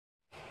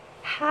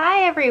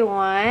Hi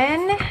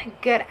everyone,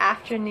 good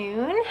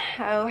afternoon.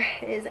 How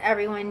is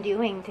everyone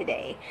doing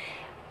today?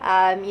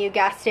 You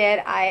guessed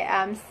it, I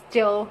am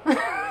still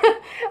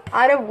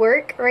out of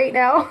work right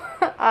now.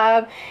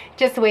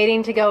 Just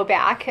waiting to go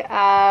back.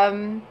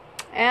 And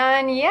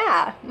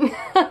yeah,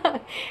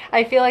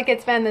 I feel like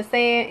it's been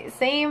the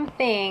same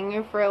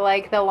thing for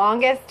like the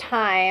longest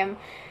time.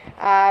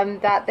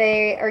 That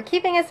they are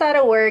keeping us out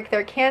of work,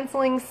 they're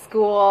canceling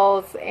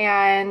schools,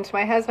 and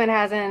my husband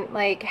hasn't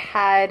like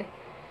had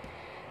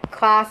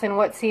class in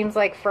what seems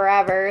like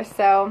forever,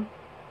 so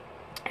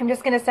I'm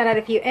just going to send out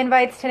a few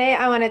invites today.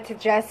 I wanted to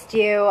just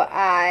do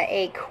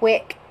a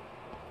quick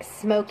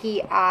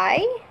smoky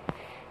eye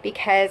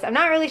because I'm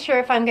not really sure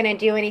if I'm going to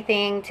do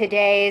anything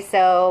today,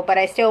 but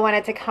I still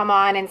wanted to come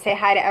on and say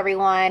hi to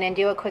everyone and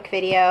do a quick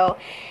video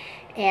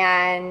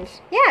and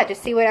yeah,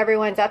 just see what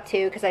everyone's up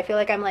to, because I feel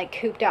like I'm like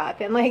cooped up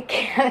and like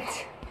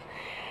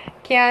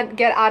can't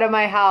get out of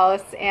my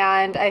house,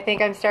 and I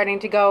think I'm starting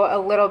to go a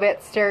little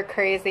bit stir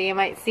crazy. You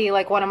might see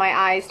like one of my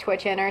eyes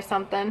twitching or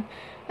something.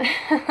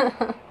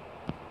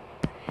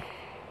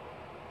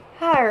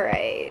 All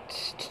right.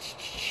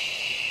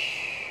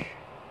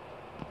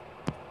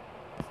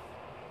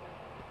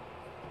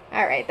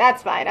 All right,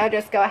 that's fine. I'll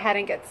just go ahead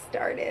and get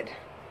started.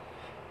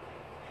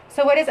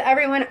 So what is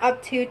everyone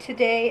up to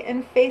today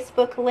in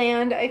Facebook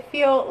land? I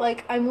feel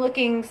like I'm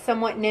looking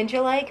somewhat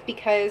ninja-like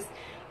because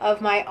of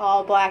my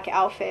all black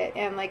outfit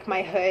and like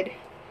my hood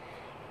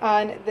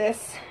on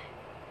this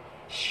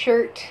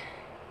shirt.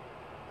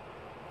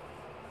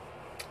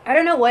 I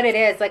don't know what it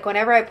is, like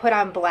whenever I put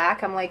on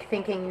black I'm like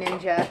thinking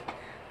ninja,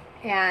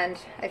 and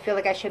I feel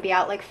like I should be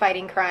out like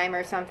fighting crime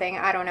or something.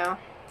 I don't know.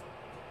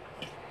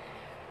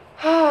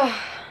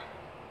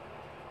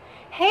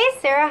 Hey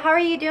Sarah, how are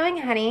you doing,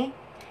 honey?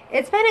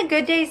 It's been a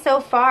good day so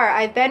far.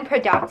 I've been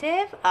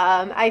productive.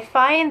 I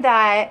find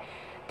that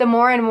the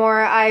more and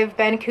more I've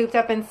been cooped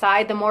up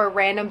inside, the more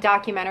random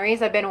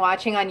documentaries I've been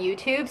watching on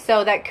YouTube.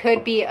 So that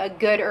could be a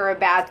good or a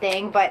bad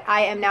thing, but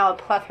I am now a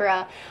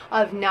plethora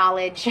of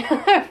knowledge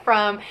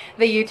from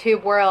the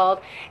YouTube world.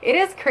 It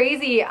is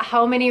crazy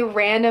how many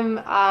random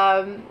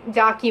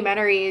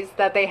documentaries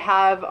that they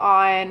have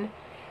on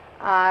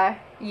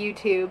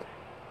YouTube.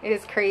 It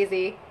is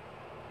crazy.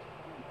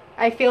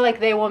 I feel like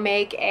they will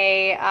make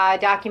a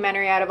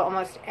documentary out of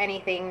almost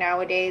anything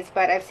nowadays,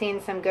 but I've seen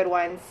some good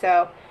ones,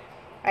 so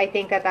I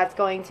think that that's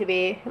going to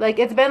be, like,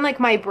 it's been like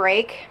my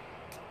break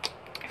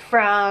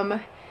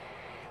from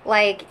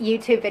like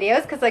YouTube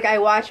videos, because like I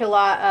watch a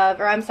lot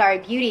of, or I'm sorry,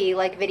 beauty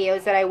like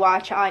videos that I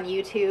watch on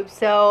YouTube.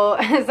 So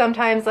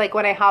sometimes like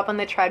when I hop on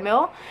the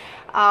treadmill,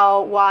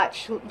 I'll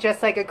watch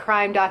just like a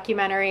crime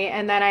documentary,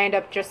 and then I end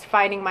up just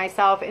finding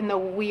myself in the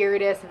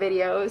weirdest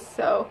videos.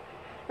 So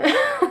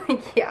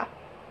yeah.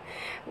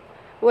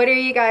 What are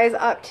you guys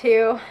up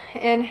to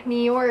in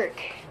New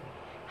York?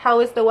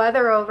 How is the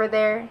weather over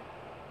there?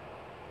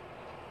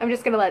 I'm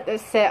just gonna let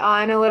this sit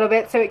on a little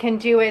bit so it can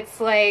do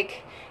its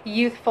like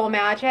youthful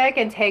magic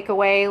and take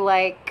away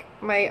like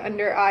my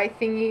under eye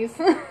thingies.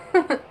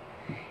 Then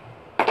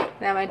I'm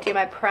gonna do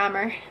my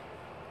primer.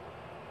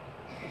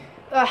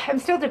 I'm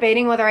still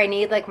debating whether I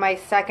need like my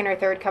second or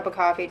third cup of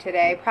coffee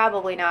today.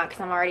 Probably not,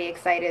 because I'm already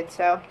excited,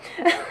 so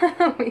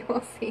we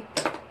will see.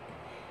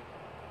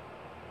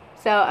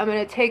 So I'm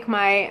going to take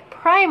my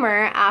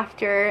primer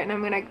after, and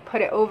I'm going to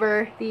put it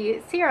over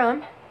the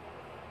serum,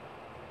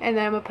 and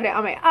then I'm going to put it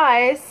on my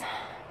eyes.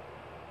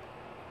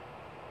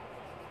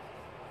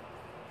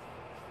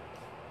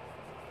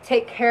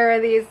 Take care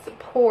of these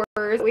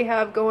pores we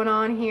have going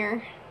on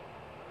here.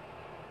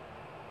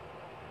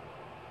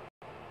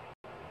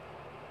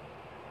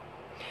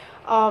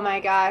 Oh my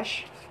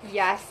gosh,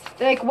 yes.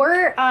 Like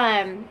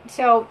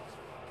so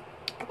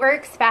we're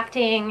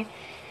expecting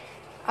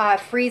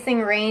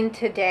freezing rain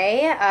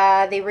today.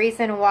 The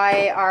reason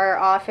why our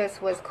office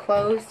was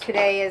closed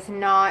today is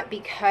not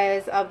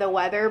because of the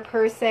weather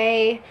per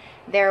se.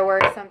 There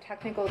were some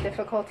technical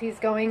difficulties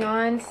going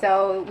on,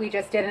 so we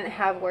just didn't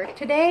have work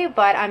today,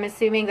 but I'm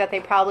assuming that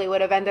they probably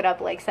would have ended up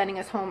like sending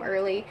us home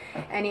early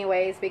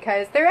anyways,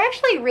 because they're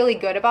actually really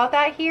good about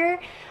that here,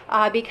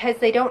 because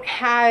they don't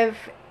have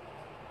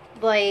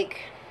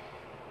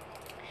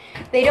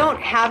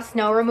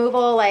snow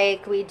removal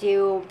like we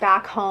do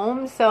back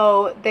home.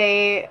 So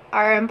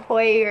our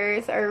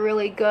employers are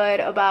really good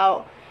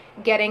about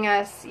getting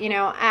us, you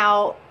know,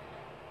 out,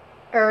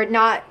 or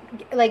not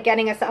like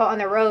getting us out on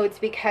the roads,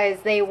 because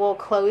they will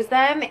close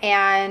them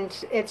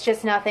and it's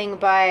just nothing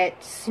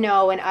but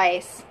snow and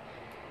ice.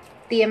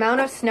 The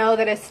amount of snow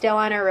that is still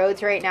on our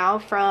roads right now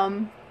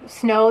from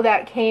snow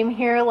that came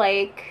here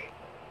like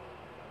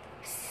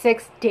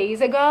 6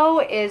 days ago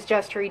is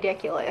just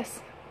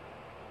ridiculous.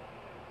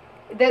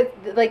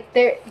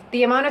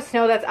 The amount of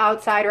snow that's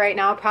outside right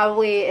now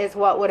probably is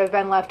what would have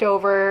been left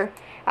over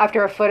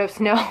after a foot of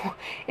snow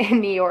in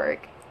New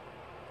York.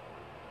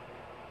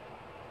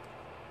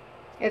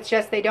 It's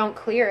just they don't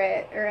clear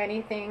it or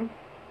anything.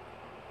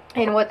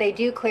 And what they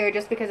do clear,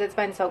 just because it's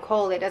been so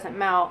cold, it doesn't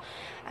melt.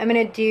 I'm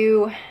going to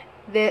do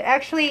the,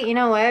 actually, you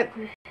know what?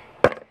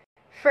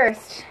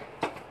 First,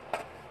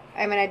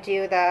 I'm gonna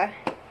do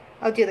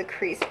I'll do the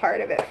crease part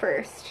of it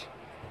first.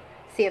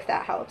 See if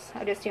that helps.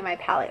 I'll just do my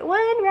palette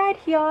one right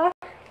here.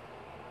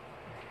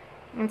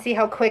 And see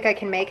how quick I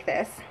can make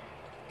this.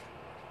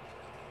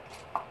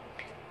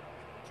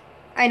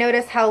 I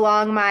notice how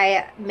long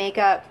my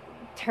makeup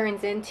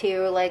turns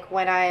into, like,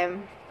 when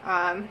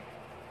I'm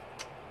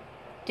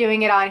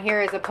doing it on here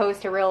as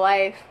opposed to real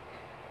life.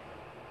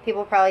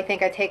 People probably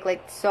think I take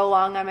like so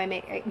long on my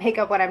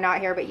makeup when I'm not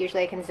here, but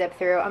usually I can zip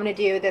through. I'm going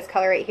to do this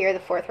color right here, the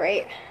 4th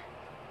right.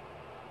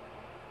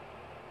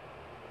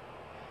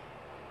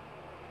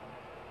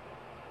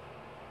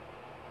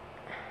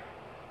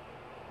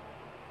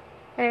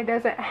 And it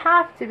doesn't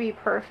have to be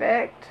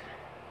perfect.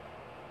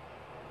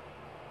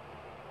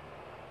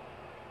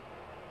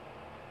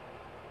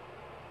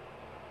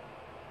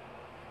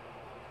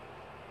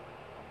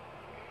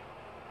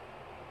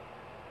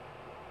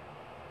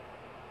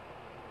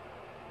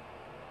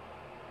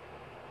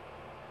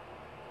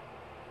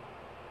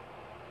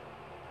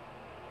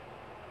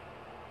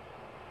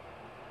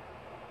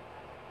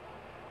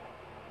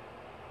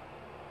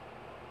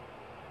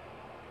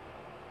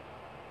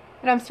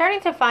 And I'm starting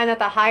to find that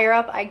the higher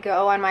up I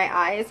go on my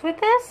eyes with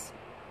this,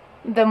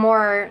 the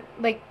more,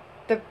 like,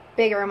 the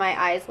bigger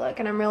my eyes look.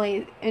 And I'm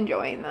really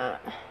enjoying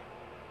that.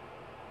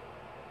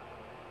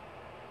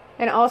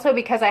 And also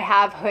because I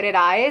have hooded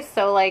eyes,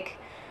 so, like,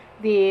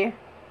 the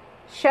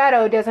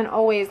shadow doesn't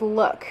always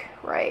look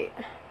right.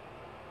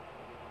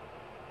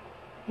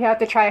 You have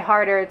to try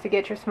harder to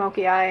get your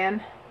smoky eye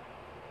in.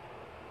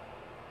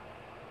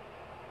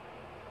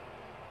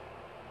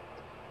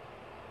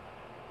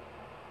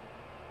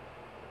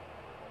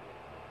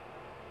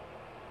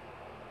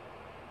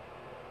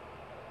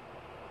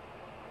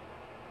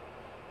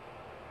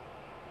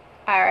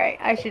 Alright,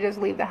 I should just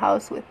leave the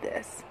house with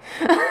this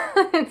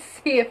and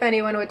see if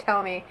anyone would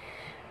tell me.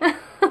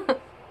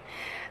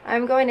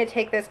 I'm going to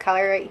take this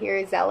color right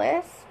here,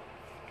 Zealous,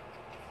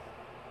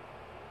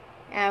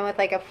 and with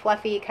like a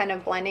fluffy kind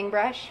of blending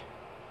brush.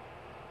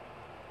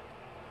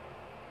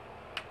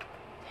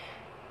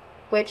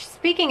 Which,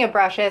 speaking of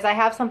brushes, I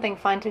have something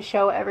fun to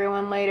show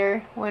everyone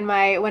later.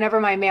 Whenever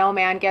my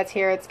mailman gets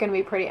here, it's going to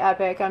be pretty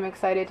epic. I'm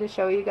excited to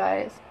show you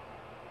guys.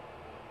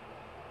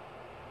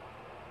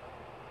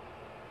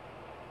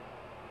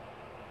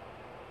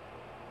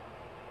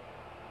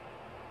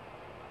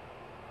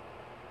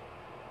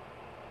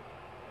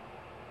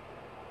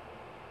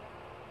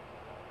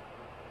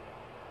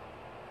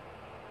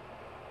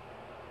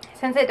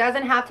 Since it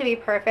doesn't have to be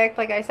perfect,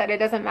 like I said, it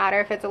doesn't matter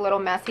if it's a little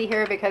messy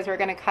here because we're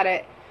going to cut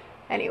it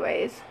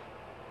anyways.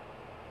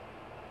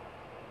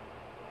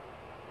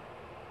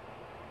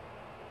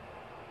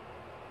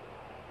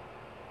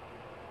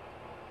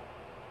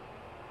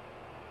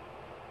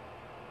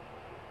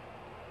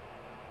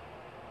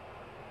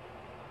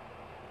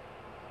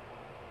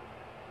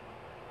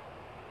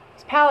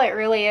 This palette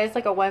really is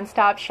like a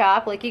one-stop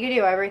shop. Like, you can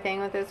do everything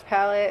with this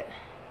palette.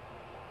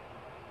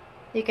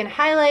 You can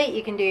highlight,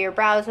 you can do your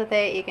brows with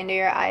it, you can do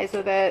your eyes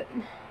with it.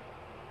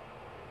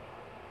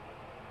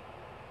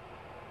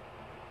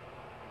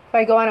 If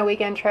I go on a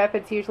weekend trip,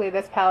 it's usually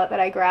this palette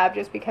that I grab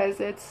just because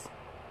it's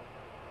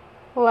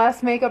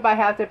less makeup I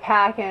have to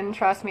pack, and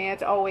trust me,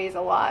 it's always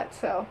a lot,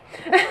 so.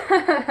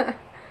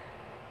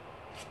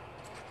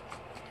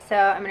 So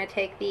I'm going to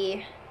take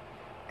the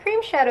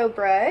cream shadow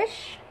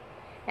brush,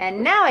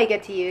 and now I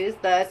get to use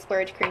the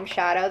Splurge cream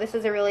shadow. This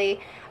is a really,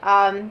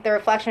 the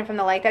reflection from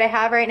the light that I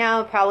have right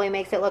now probably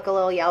makes it look a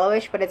little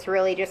yellowish, but it's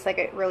really just like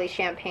a really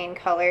champagne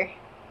color.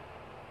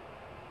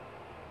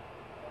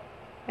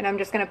 And I'm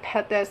just going to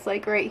put this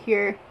like right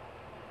here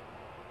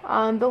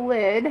on the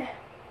lid.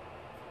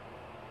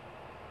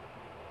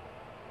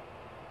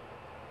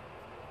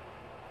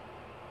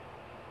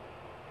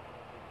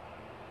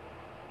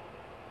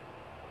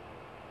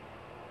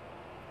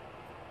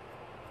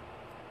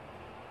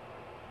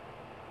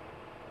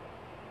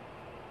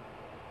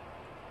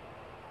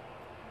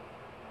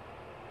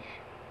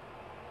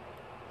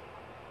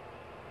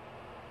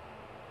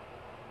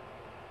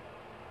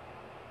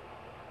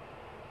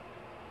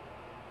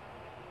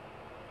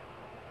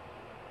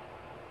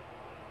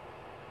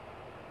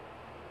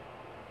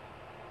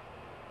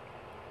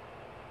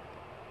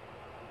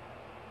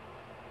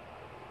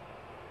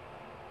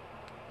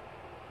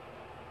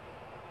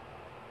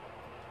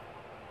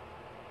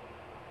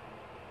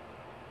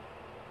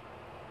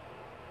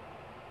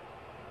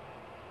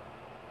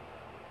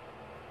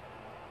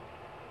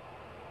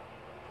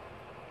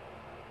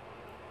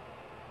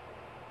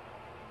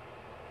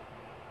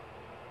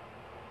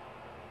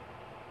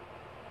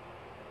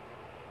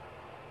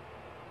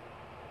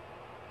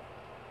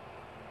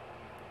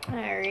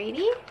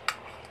 Alrighty.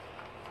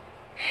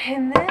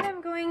 And then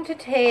I'm going to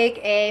take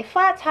a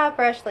flat top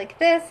brush like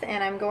this,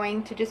 and I'm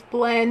going to just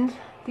blend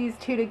these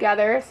two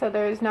together so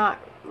there's not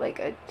like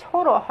a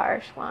total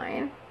harsh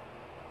line.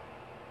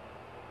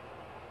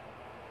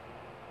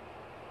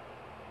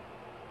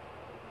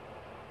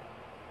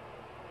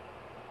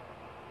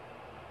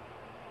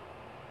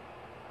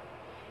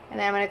 And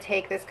then I'm going to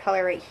take this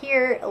color right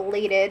here,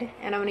 Elated,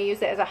 and I'm going to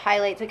use it as a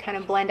highlight to kind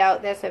of blend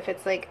out this if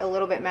it's like a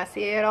little bit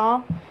messy at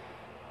all.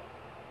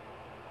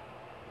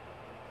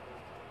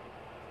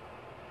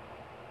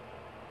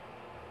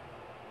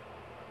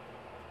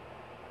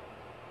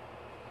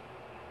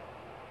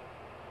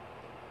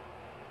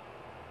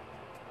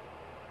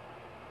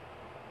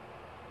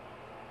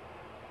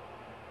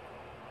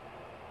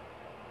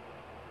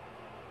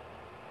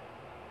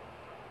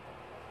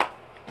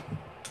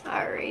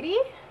 Alrighty.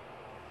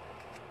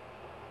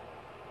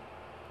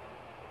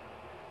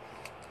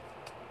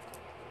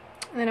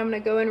 And then I'm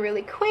going to go in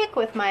really quick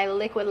with my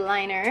liquid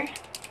liner.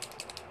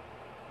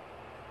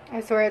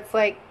 I swear it's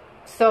like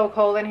so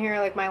cold in here,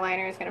 like my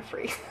liner is going to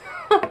freeze.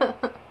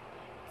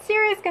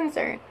 Serious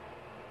concern.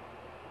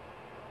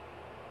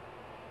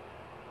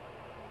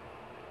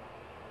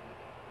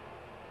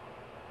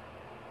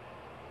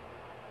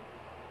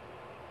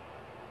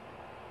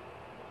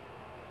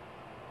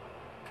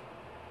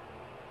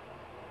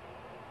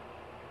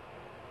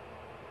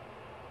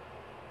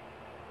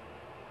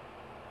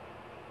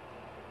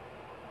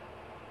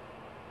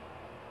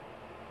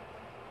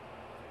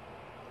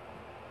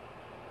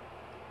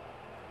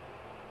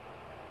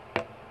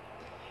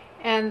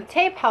 And the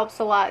tape helps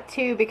a lot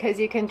too, because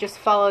you can just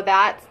follow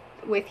that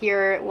with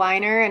your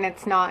liner and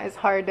it's not as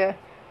hard to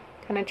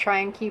kind of try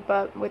and keep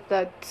up with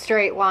the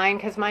straight line,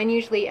 because mine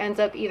usually ends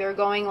up either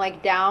going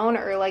like down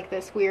or like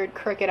this weird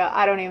crooked up.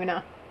 I don't even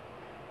know.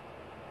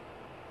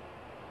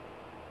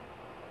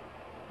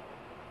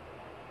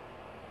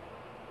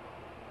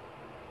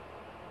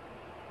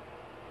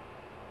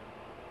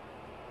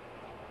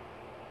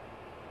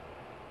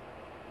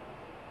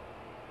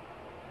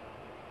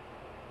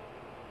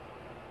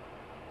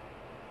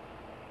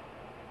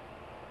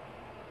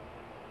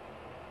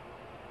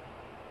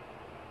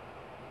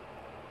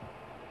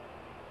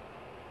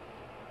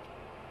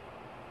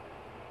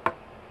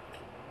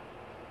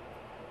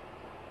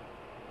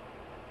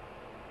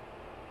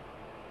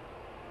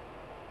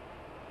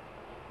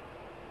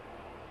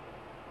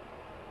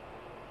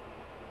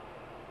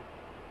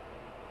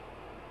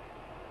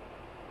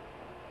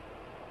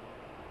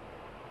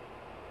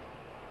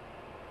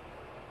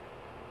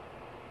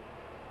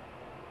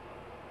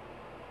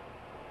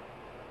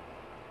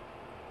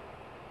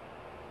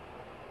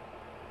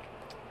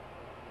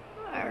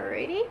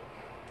 Alrighty.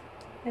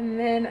 And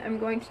then I'm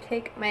going to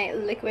take my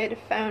liquid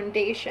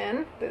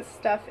foundation. This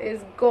stuff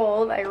is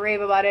gold. I rave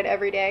about it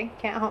every day.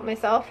 Can't help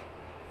myself.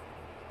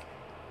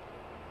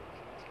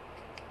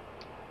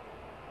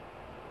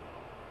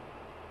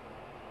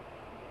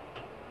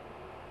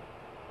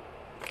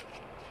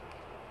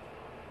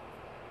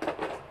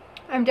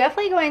 I'm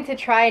definitely going to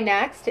try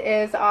next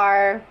is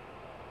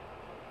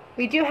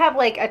we do have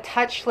like a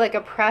touch, like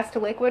a pressed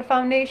liquid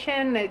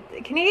foundation.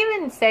 Can you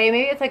even say,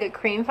 maybe it's like a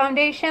cream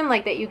foundation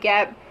like that you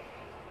get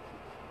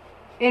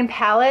in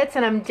palettes,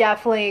 and I'm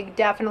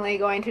definitely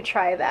going to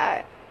try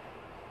that.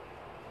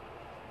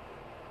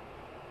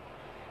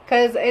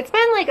 Because it's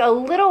been like a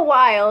little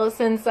while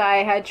since I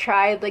had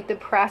tried like the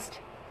pressed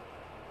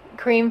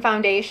cream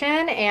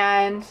foundation.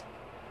 And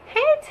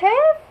hey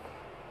Tiff,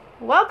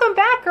 welcome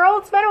back girl,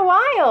 it's been a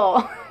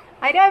while.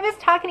 I know, I was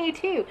talking to you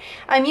too.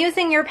 I'm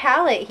using your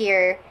palette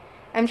here.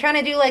 I'm trying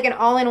to do like an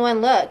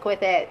all-in-one look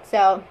with it.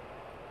 So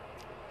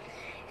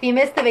if you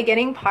missed the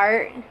beginning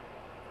part,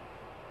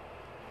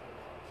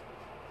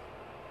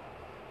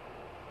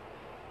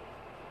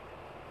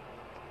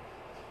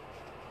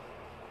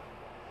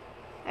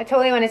 I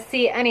totally want to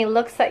see any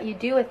looks that you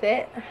do with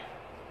it.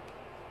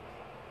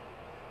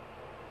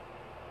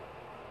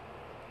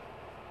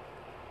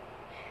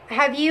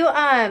 Have you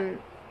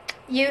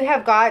you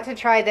have got to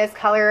try this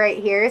color right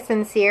here,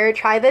 Sincere.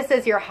 Try this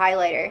as your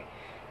highlighter.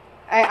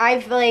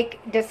 I've like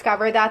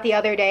discovered that the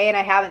other day and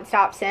I haven't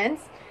stopped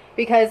since,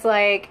 because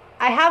like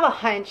I have a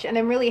hunch and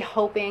I'm really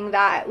hoping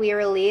that we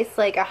release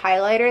like a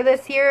highlighter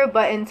this year,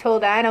 but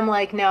until then I'm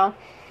like, no,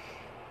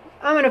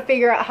 I'm gonna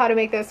figure out how to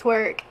make this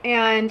work.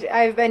 And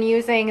I've been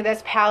using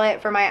this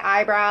palette for my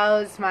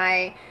eyebrows,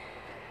 my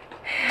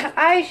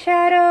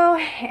eyeshadow,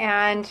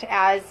 and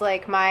as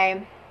like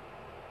my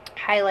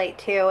highlight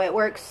too. It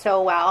works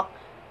so well.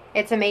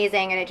 It's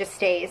amazing, and it just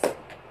stays.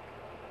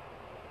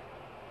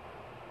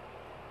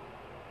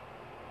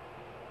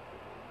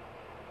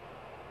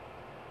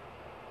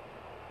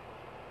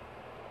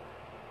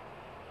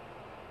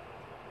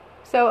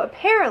 So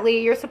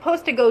apparently you're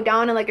supposed to go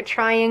down in like a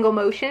triangle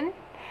motion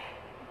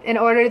in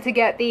order to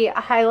get the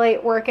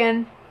highlight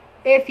working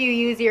if you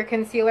use your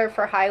concealer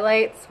for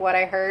highlights, what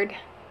I heard.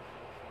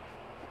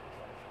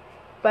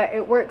 But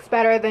it works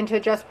better than to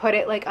just put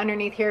it like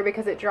underneath here,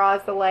 because it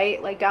draws the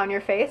light like down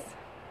your face.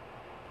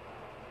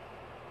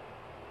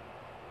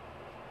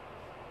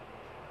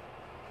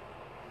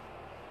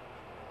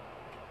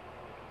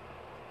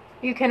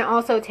 You can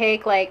also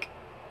take like,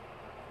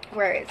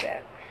 where is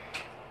it?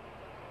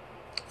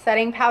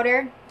 Setting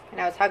powder.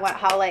 And I was talking about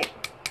how like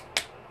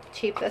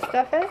cheap this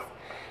stuff is.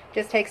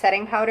 Just take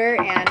setting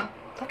powder and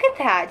look at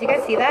that. Do you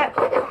guys see that?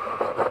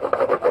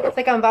 It's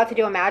like I'm about to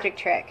do a magic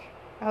trick.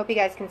 I hope you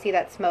guys can see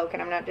that smoke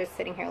and I'm not just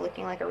sitting here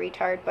looking like a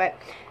retard, but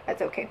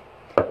that's okay.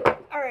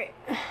 All right.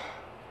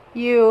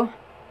 You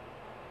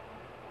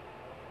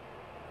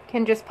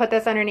can just put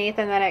this underneath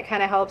and then it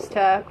kind of helps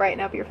to brighten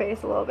up your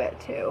face a little bit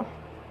too.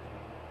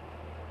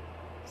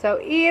 So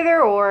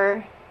either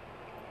or.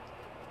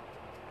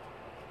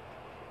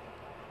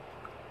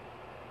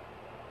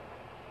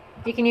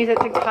 You can use it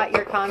to cut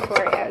your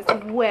contour as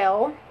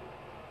well.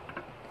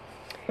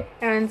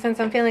 And since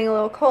I'm feeling a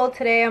little cold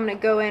today, I'm going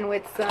to go in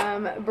with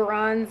some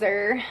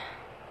bronzer.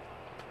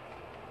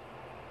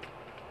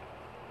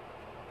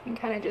 And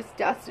kind of just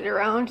dust it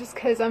around just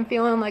because I'm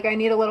feeling like I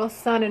need a little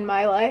sun in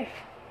my life.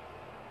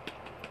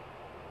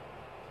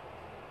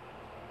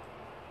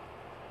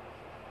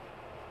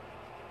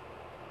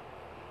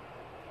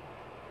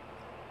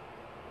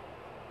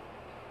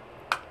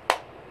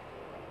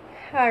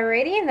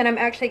 Alrighty, and then I'm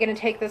actually going to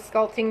take the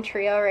sculpting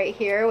trio right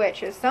here,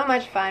 which is so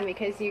much fun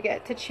because you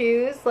get to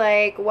choose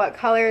like what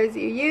colors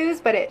you use,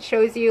 but it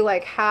shows you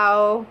like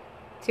how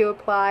to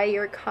apply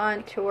your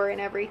contour and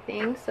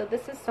everything. So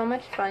this is so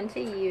much fun to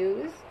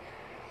use.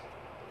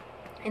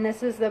 And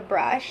this is the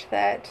brush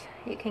that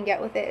you can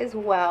get with it as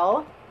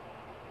well.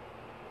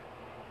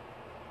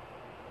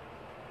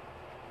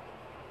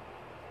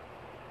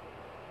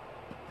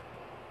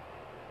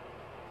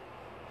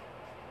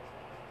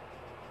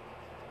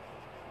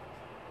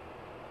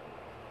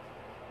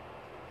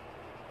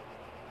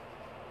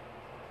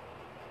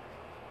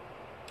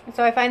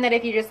 So I find that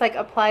if you just like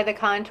apply the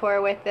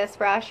contour with this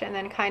brush and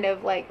then kind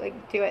of like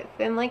do it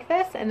thin like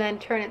this and then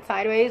turn it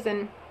sideways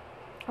and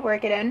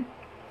work it in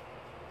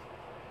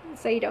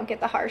so you don't get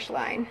the harsh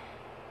line.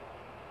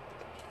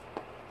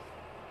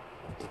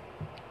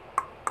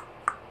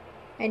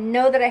 I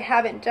know that I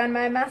haven't done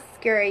my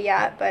mascara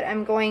yet, but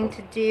I'm going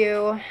to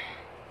do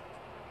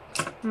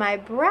my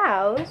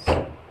brows,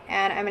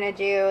 and I'm going to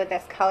do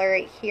this color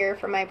right here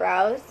for my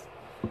brows,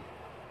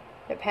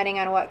 depending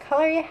on what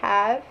color you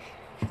have.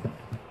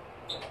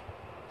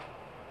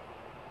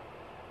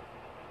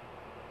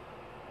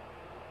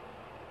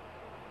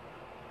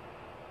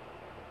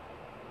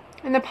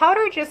 And the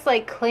powder just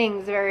like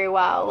clings very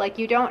well. Like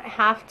you don't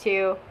have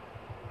to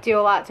do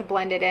a lot to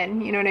blend it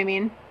in, you know what I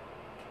mean?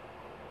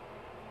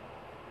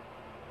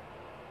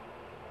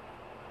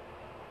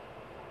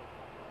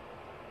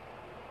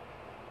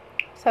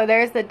 So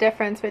there's the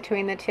difference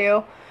between the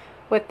two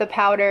with the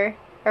powder,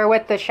 or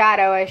with the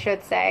shadow I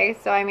should say.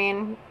 So I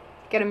mean,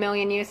 get a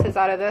million uses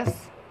out of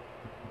this.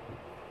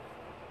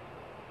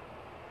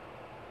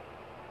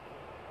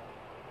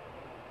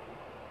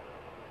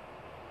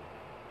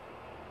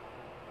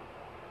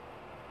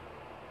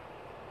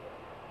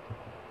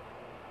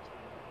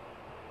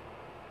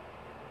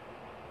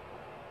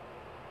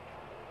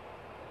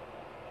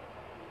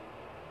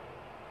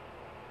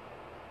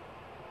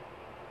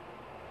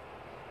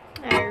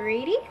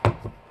 Alrighty.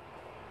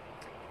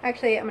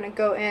 Actually, I'm going to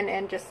go in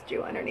and just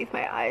do underneath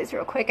my eyes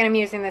real quick. And I'm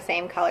using the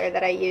same color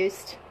that I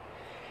used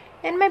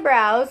in my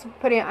brows.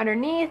 Putting it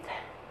underneath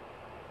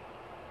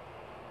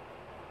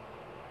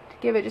to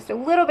give it just a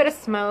little bit of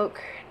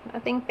smoke.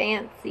 Nothing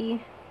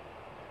fancy.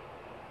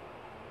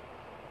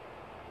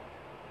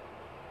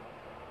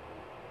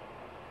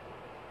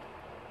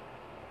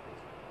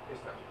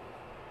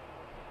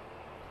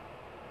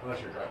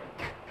 Unless you're driving.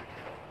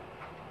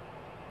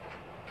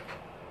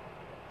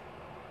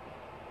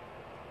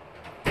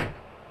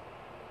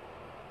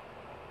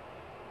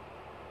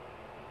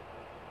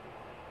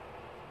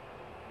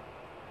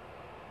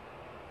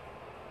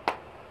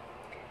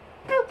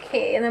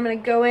 Okay, and I'm going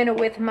to go in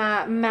with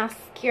my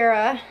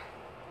mascara.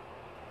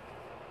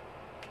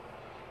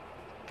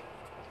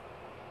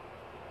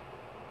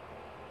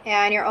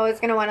 And you're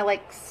always going to want to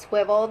like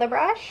swivel the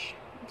brush.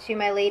 To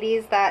my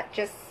ladies that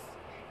just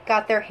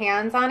got their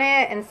hands on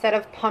it, instead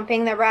of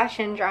pumping the brush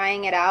and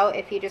drying it out,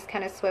 if you just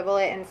kind of swivel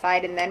it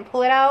inside and then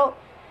pull it out,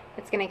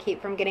 it's going to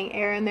keep from getting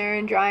air in there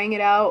and drying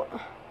it out.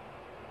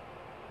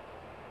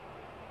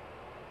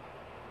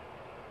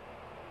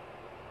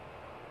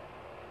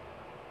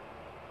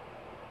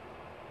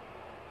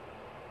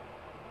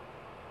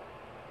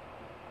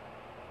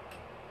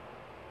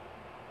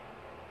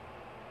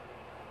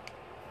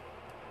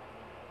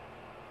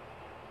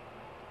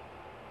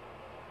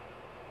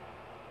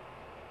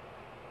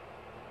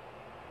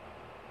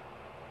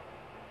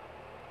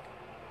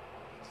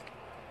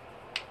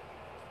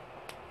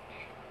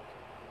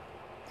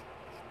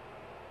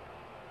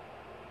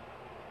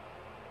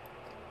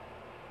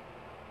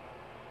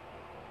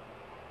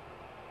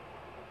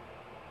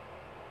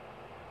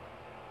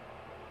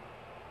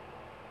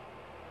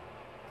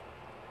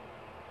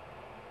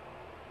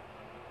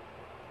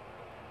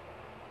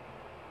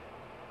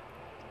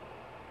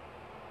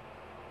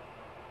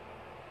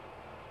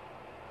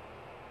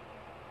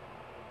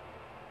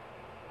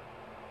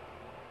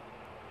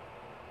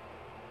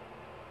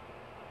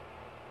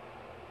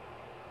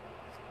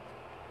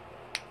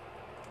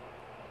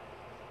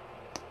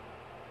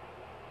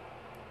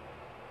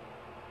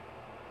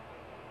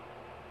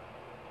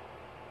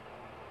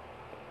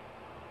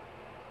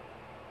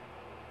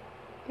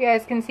 You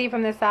guys can see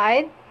from the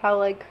side how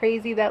like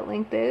crazy that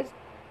length is.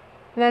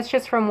 And that's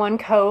just from one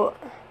coat.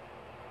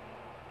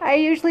 I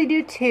usually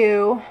do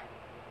 2,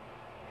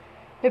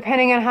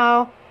 depending on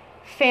how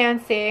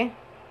fancy.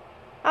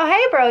 Oh,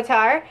 hey,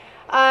 Brotar.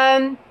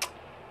 I'm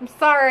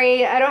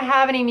sorry, I don't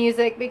have any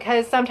music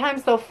because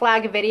sometimes they'll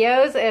flag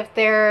videos if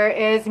there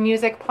is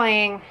music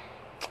playing.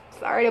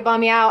 Sorry to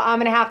bum you out. I'm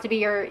gonna have to be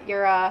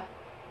your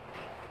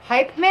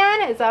hype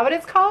man. Is that what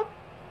it's called?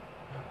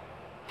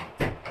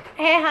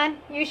 Hey, hon,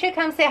 you should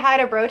come say hi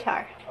to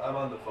Brotar. I'm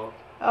on the phone.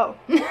 Oh.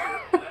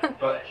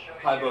 But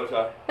hi,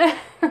 Bowtie.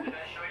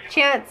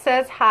 Chance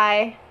says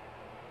hi.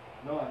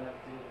 No, I have to.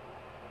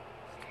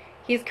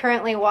 He's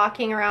currently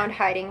walking around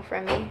hiding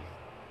from me.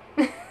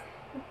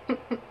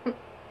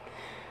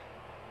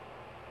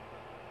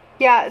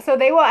 Yeah, so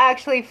they will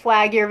actually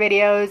flag your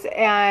videos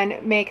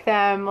and make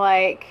them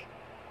like,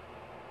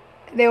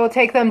 they will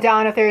take them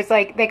down if there's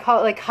like, they call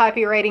it like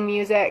copywriting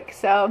music.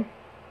 So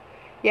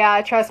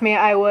yeah, trust me,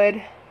 I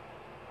would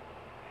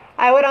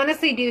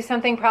honestly do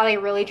something probably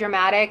really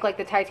dramatic, like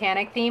the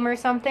Titanic theme or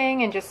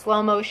something, and just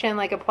slow motion,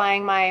 like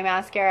applying my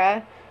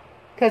mascara,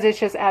 because it's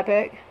just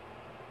epic.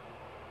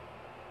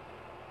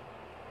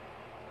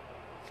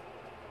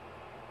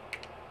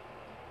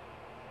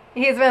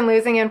 He's been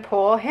losing in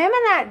pool. Him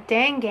and that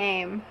dang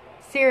game.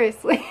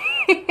 Seriously.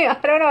 I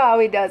don't know how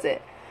he does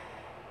it.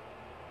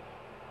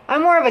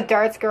 I'm more of a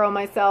darts girl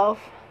myself.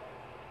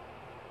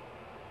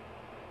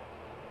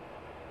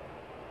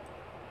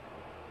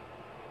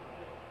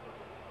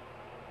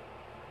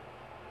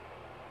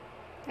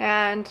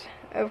 And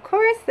of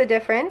course the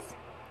difference,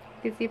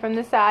 you can see from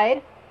the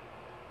side.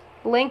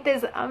 Length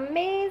is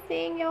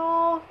amazing,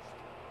 y'all.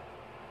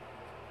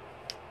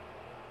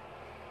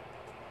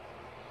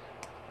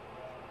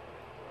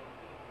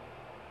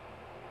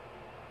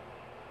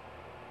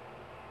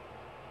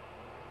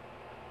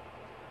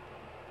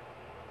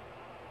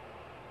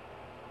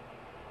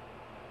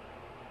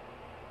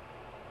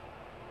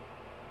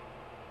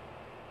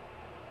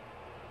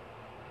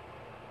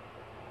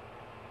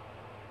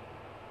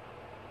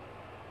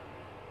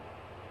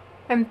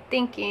 I'm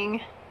thinking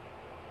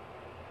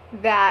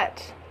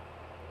that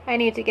I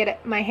need to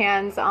get my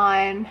hands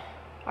on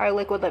our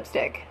liquid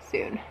lipstick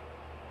soon.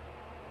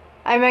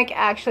 I'm like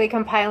actually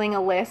compiling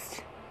a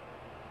list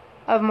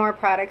of more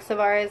products of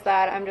ours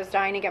that I'm just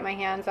dying to get my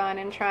hands on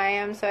and try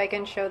them so I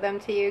can show them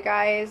to you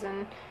guys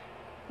and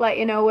let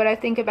you know what I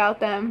think about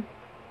them.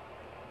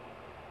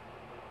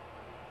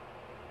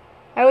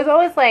 I was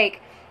always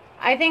like,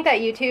 I think that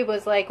YouTube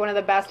was like one of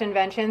the best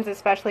inventions,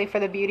 especially for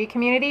the beauty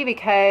community,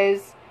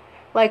 because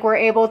like we're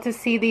able to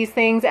see these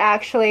things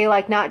actually,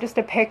 like not just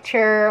a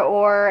picture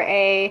or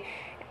a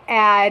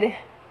ad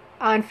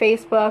on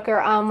Facebook or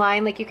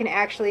online, like you can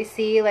actually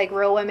see like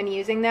real women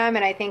using them,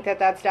 and I think that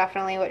that's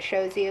definitely what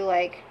shows you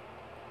like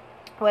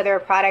whether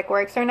a product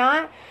works or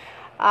not.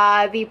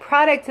 The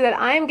product that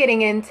I'm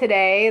getting in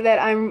today, that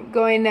I'm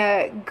going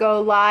to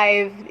go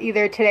live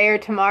either today or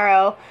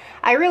tomorrow,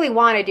 I really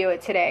want to do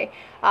it today,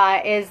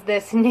 is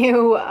this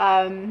new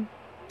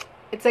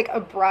it's like a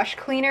brush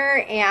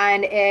cleaner,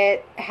 and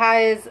it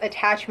has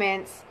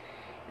attachments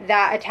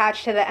that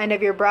attach to the end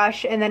of your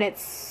brush, and then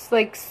it's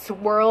like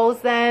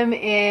swirls them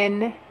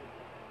in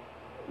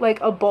like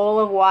a bowl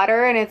of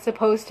water, and it's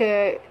supposed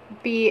to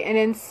be an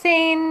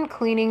insane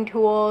cleaning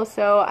tool.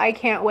 So I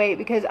can't wait,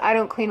 because I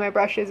don't clean my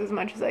brushes as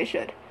much as I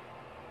should.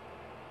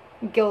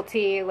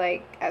 Guilty,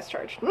 like, as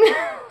charged.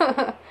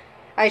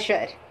 I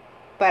should,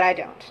 but I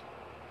don't.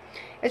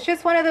 It's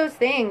just one of those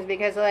things,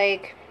 because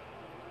like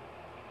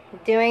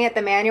doing it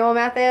the manual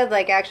method,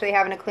 like actually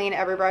having to clean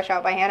every brush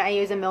out by hand, I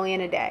use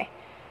 1,000,000 a day.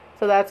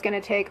 So that's going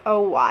to take a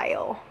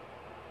while.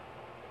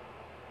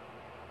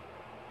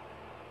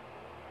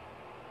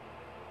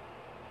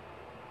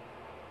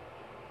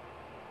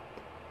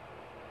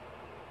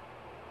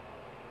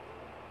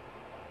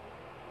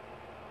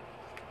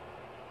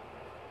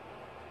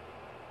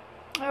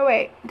 Oh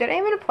wait, did I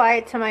even apply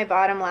it to my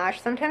bottom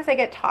lash? Sometimes I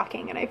get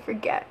talking and I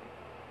forget.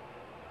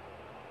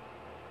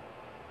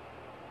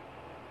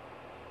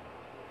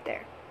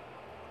 There.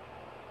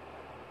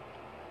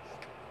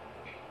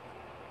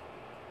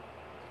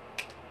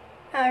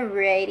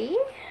 Alrighty.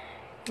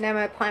 Now I'm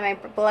going to apply my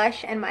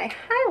blush and my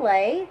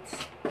highlight,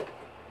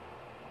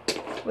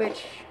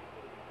 which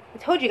I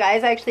told you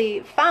guys I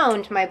actually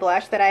found my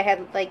blush that I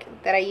had, like,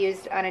 that I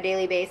used on a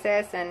daily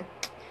basis, and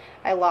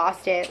I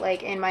lost it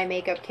like in my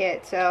makeup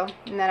kit. So,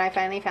 and then I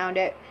finally found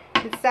it.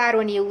 It's sad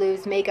when you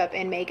lose makeup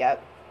in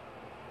makeup.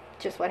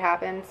 Just what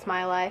happens,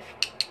 my life.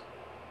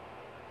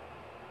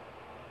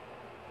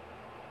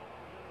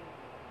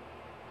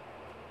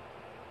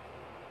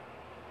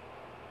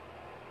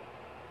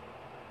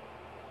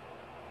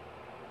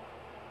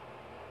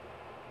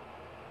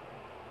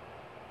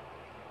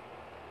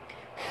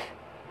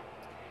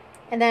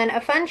 And then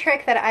a fun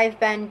trick that I've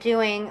been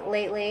doing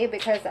lately,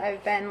 because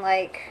I've been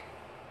like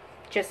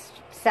just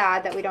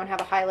sad that we don't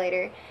have a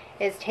highlighter,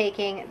 is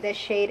taking this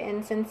shade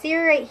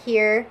Insincere right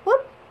here.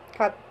 Whoop!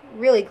 Caught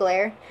really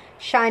glare.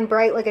 Shine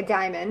bright like a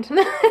diamond.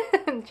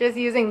 Just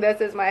using this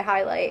as my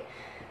highlight.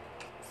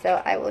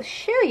 So I will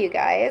show you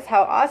guys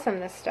how awesome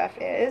this stuff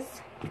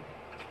is.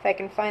 If I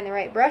can find the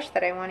right brush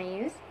that I want to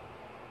use.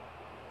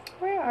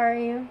 Where are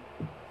you?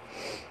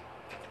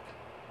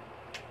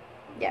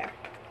 Yeah.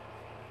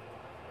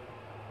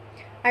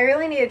 I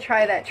really need to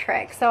try that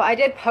trick. So I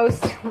did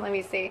post, let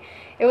me see.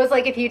 It was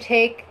like if you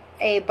take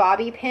a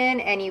bobby pin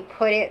and you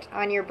put it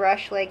on your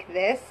brush like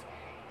this,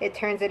 it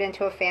turns it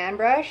into a fan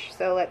brush.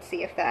 So let's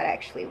see if that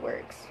actually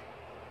works.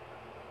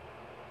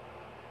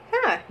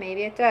 Huh,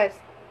 maybe it does.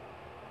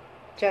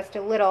 Just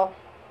a little.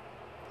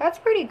 That's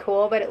pretty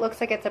cool, but it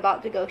looks like it's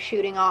about to go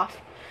shooting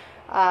off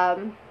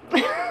the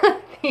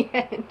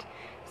end.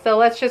 So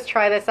let's just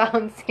try this out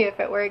and see if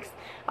it works.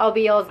 I'll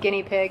be y'all's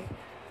guinea pig.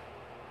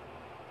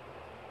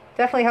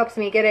 Definitely helps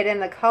me get it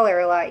in the color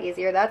a lot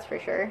easier, that's for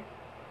sure.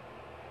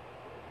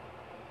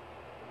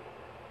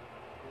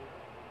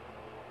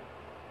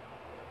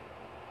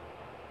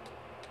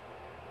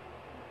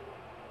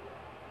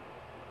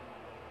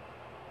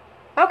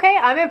 Okay,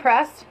 I'm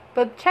impressed.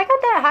 But check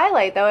out that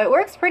highlight though. It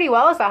works pretty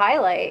well as a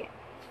highlight.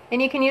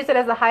 And you can use it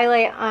as a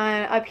highlight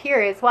on up here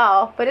as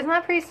well. But isn't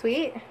that pretty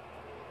sweet?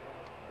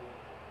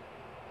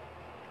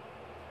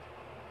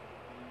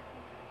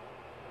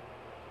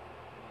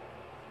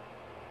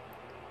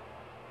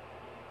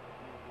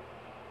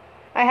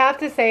 I have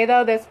to say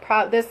though,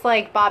 this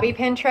like bobby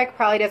pin trick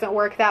probably doesn't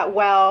work that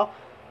well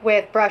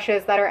with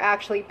brushes that are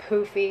actually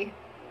poofy.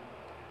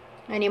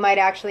 And you might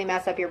actually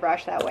mess up your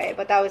brush that way,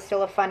 but that was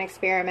still a fun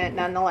experiment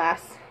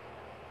nonetheless.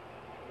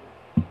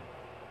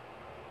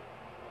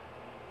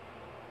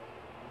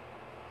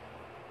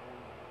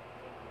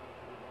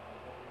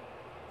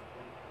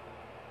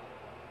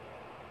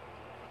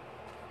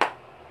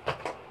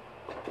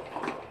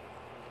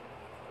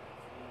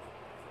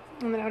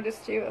 And then I'll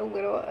just do a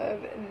little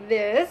of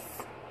this.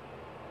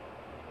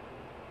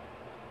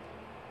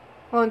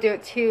 Won't do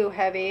it too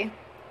heavy.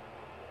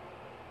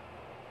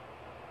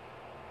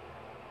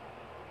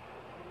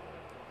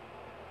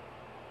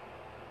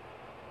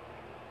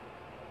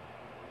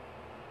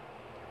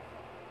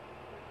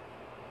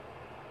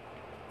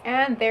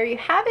 And there you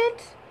have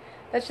it.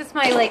 That's just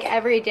my like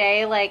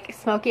everyday like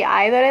smoky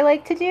eye that I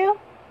like to do.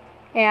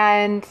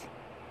 And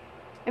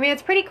I mean,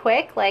 it's pretty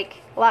quick, like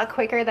a lot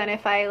quicker than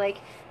if I like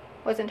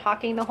wasn't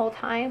talking the whole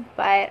time,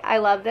 but I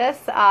love this.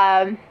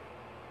 Yeah,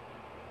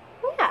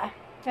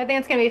 I think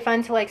it's gonna be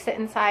fun to like sit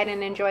inside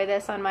and enjoy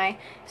this on my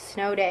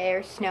snow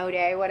day,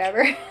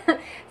 whatever.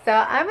 So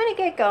I'm gonna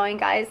get going,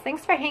 guys.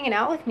 Thanks for hanging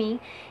out with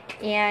me,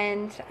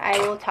 and I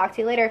will talk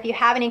to you later. If you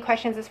have any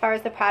questions as far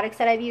as the products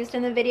that I've used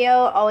in the video,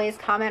 always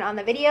comment on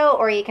the video,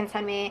 or you can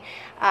send me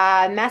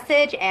a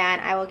message and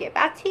I will get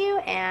back to you.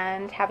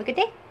 And have a good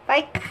day.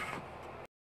 Bye.